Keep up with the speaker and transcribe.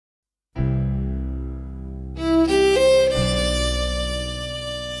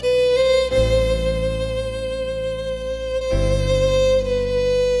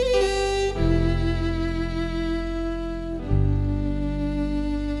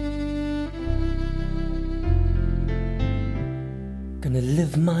Gonna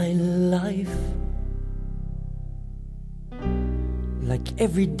live my life like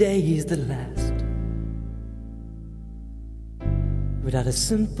every day is the last, without a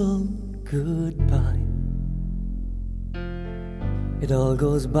simple goodbye. It all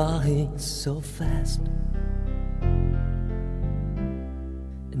goes by so fast.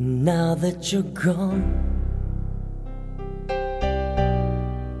 And now that you're gone,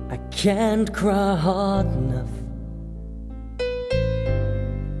 I can't cry hard enough.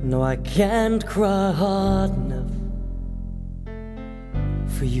 No, I can't cry hard enough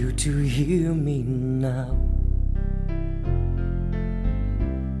for you to hear me now.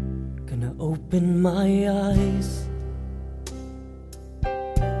 Gonna open my eyes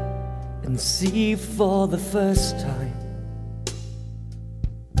and see for the first time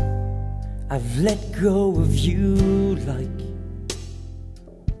I've let go of you like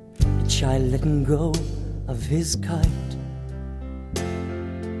a child letting go of his kite.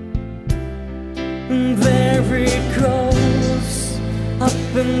 And there it goes, up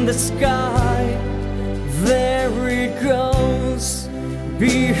in the sky. There it goes,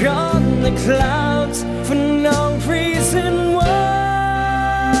 beyond the clouds, for no reason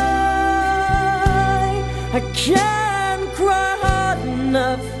why. I can't cry hard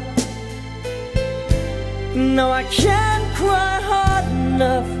enough. No, I can't cry hard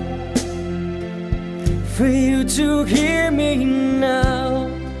enough for you to hear me now.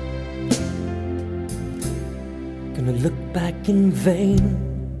 Gonna look back in vain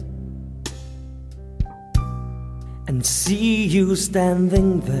and see you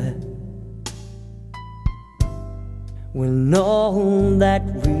standing there, when all that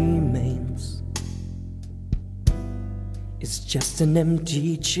remains is just an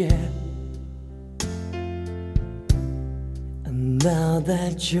empty chair. And now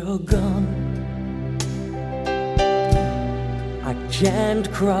that you're gone, I can't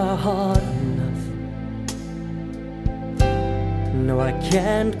cry hard enough. No, I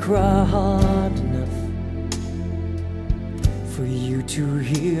can't cry hard enough for you to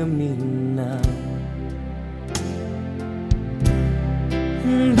hear me now.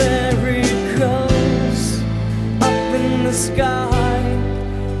 And there it goes, up in the sky.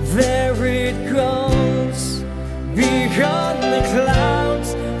 There it goes, beyond the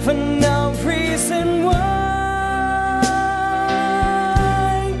clouds, for no reason why.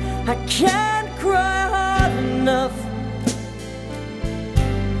 I can't cry hard enough.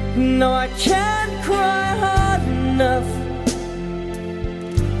 No, I can't cry hard enough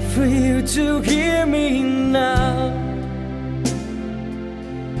for you to hear me now.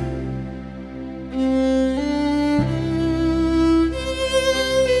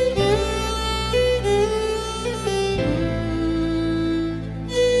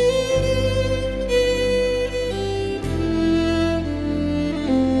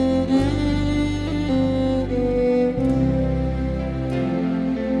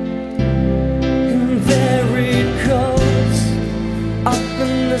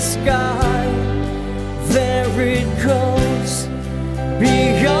 Sky, there it goes,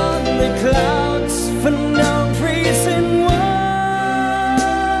 beyond the clouds, for no reason why.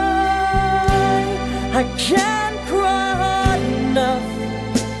 I can't cry hard enough.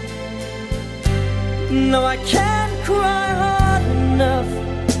 No, I can't cry hard enough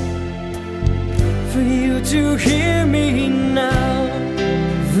for you to hear me now.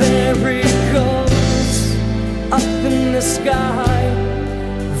 There it goes, up in the sky.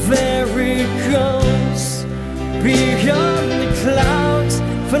 There it goes, beyond the clouds,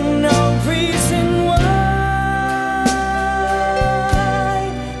 for no reason why.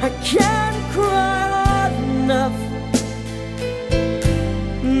 I can't cry hard enough.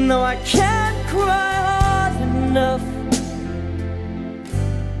 No, I can't cry hard enough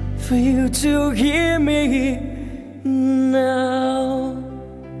for you to hear me now.